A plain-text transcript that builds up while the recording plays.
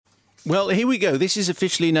Well, here we go. This is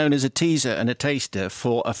officially known as a teaser and a taster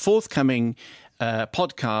for a forthcoming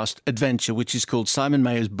podcast adventure, which is called Simon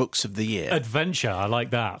Mayo's Books of the Year. Adventure, I like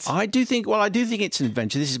that. I do think it's an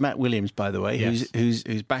adventure. This is Matt Williams, by the way, Yes.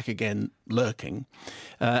 who's back again, lurking,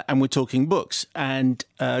 and we're talking books, and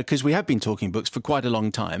because we have been talking books for quite a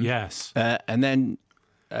long time. Yes. And then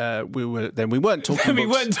we weren't talking. We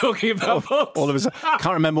books. weren't talking about books. All of a sudden,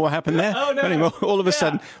 can't remember what happened there. Oh, no. Anyway, all of a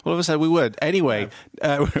sudden, we weren't. Anyway,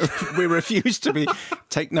 we refused to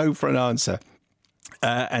take no for an answer.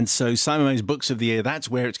 And so Simon Mayo's Books of the Year, that's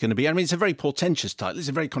where it's going to be. I mean, it's a very portentous title. It's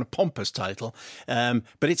a very kind of pompous title, but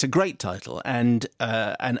it's a great title. And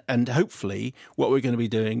hopefully what we're going to be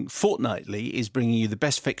doing fortnightly is bringing you the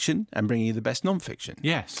best fiction and bringing you the best non-fiction.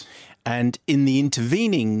 Yes. And in the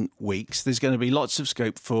intervening weeks, there's going to be lots of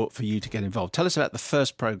scope for you to get involved. Tell us about the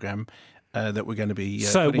first programme that we're going to be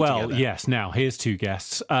putting together. Yes. Now, here's two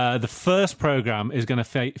guests. The first program is going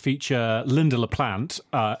to feature Linda LaPlante,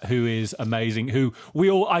 who is amazing. Who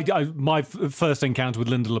my first encounter with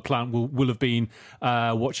Linda LaPlante will have been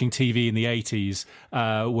watching TV in the 80s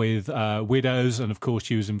with Widows, and of course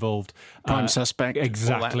she was involved. Prime Suspect,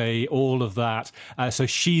 exactly, all of that. So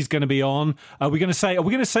she's going to be on. Are we going to say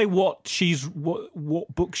what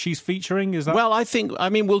book she's featuring? Is that? Well, I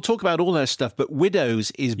mean, we'll talk about all her stuff, but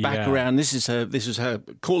Widows is back around. This is her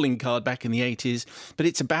calling card back in the 80s, but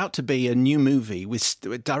it's about to be a new movie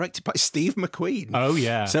directed by Steve McQueen. Oh,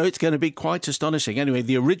 yeah. So it's going to be quite astonishing. Anyway,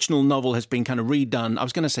 the original novel has been kind of redone. I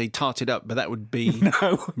was going to say tarted up, but that would be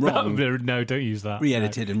wrong. No, don't use that.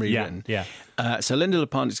 Re-edited and rewritten. Yeah. So Linda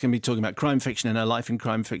LaPlante is going to be talking about crime fiction and her life in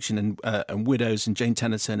crime fiction and Widows and Jane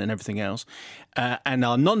Tennyson and everything else. And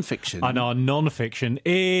our non-fiction. And our non-fiction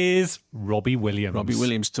is Robbie Williams. Robbie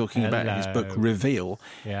Williams talking about his book Reveal,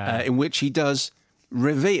 in which he does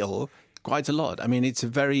reveal quite a lot. I mean, it's a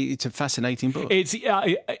fascinating book. It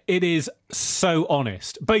is so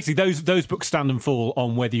honest. Basically, those books stand and fall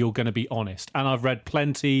on whether you're going to be honest. And I've read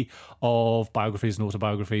plenty of biographies and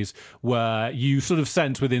autobiographies where you sort of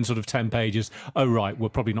sense within sort of 10 pages, oh, right, we're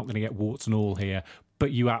probably not going to get warts and all here.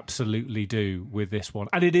 But you absolutely do with this one.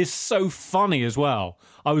 And it is so funny as well.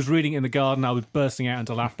 I was reading it in the garden. I was bursting out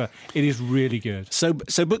into laughter. It is really good. So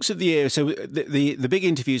Books of the Year. So the big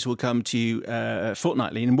interviews will come to you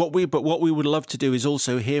fortnightly. And what we would love to do is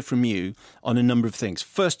also hear from you on a number of things.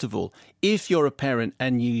 First of all, if you're a parent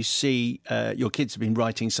and you see your kids have been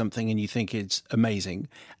writing something and you think it's amazing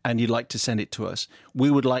and you'd like to send it to us, we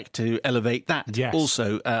would like to elevate that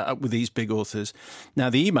also with these big authors. Now,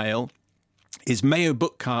 the email is Mayo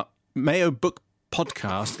Book Podcast.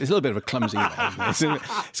 It's a little bit of a clumsy email. It's a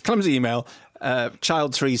clumsy email.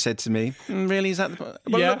 Child 3 said to me, really, is that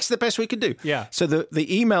that's the best we could do? Yeah. So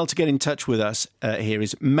the email to get in touch with us here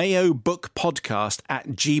is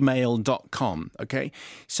mayobookpodcast@gmail.com. Okay.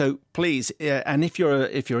 So please, and if you're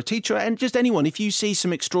a teacher and just anyone, if you see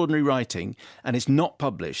some extraordinary writing and it's not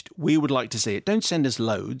published, we would like to see it. Don't send us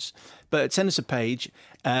loads, but send us a page.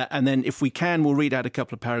 And then if we can, we'll read out a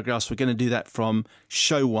couple of paragraphs. We're going to do that from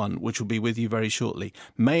show 1, which will be with you very shortly.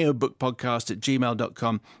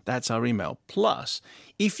 mayobookpodcast@gmail.com. That's our email. Plus,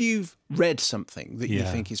 if you've read something that you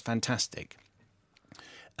think is fantastic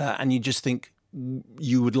and you just think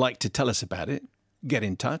you would like to tell us about it, get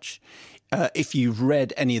in touch. If you've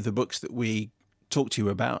read any of the books that we talked to you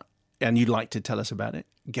about and you'd like to tell us about it,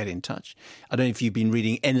 get in touch. I don't know if you've been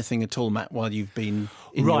reading anything at all, Matt, while you've been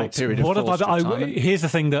in your period of forced retirement. Here's the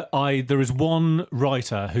thing there is one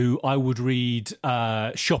writer who I would read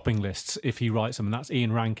shopping lists if he writes them, and that's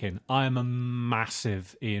Ian Rankin. I am a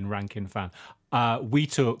massive Ian Rankin fan. I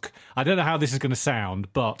don't know how this is going to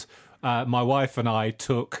sound, but my wife and I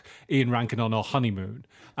took Ian Rankin on our honeymoon.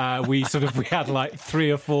 We had like 3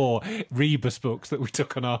 or 4 Rebus books that we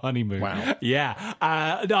took on our honeymoon. Wow. Yeah.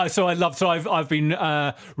 I've been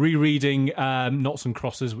rereading Knots and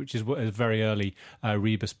Crosses, which is a very early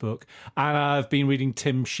Rebus book. And I've been reading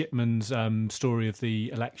Tim Shipman's story of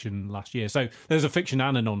the election last year. So there's a fiction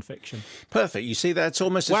and a non-fiction. Perfect. You see, that's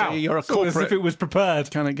almost as you're a corporate... As if it was prepared.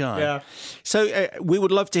 Kind of guy. Yeah. So we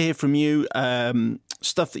would love to hear from you.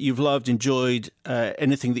 Stuff that you've loved, enjoyed,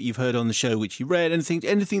 anything that you've heard on the show which you read,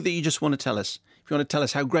 anything that you just want to tell us. If you want to tell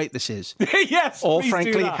us how great this is. Yes. Or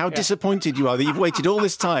frankly, how disappointed you are that you've waited all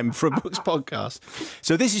this time for a books podcast.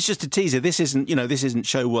 So this is just a teaser. This isn't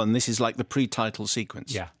show 1. This is like the pre-title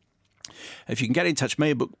sequence. Yeah. If you can get in touch,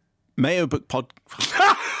 Mayo Book Pod.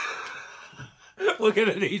 We're going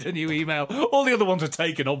to need a new email. All the other ones are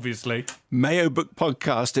taken, obviously.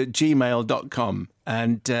 mayobookpodcast@gmail.com.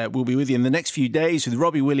 And we'll be with you in the next few days with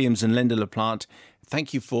Robbie Williams and Linda LaPlante.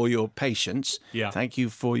 thank you for your patience. Yeah. Thank you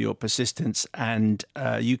for your persistence. And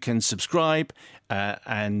you can subscribe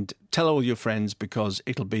and tell all your friends, because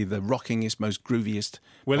it'll be the rockingest, most grooviest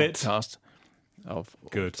podcast of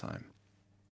all time.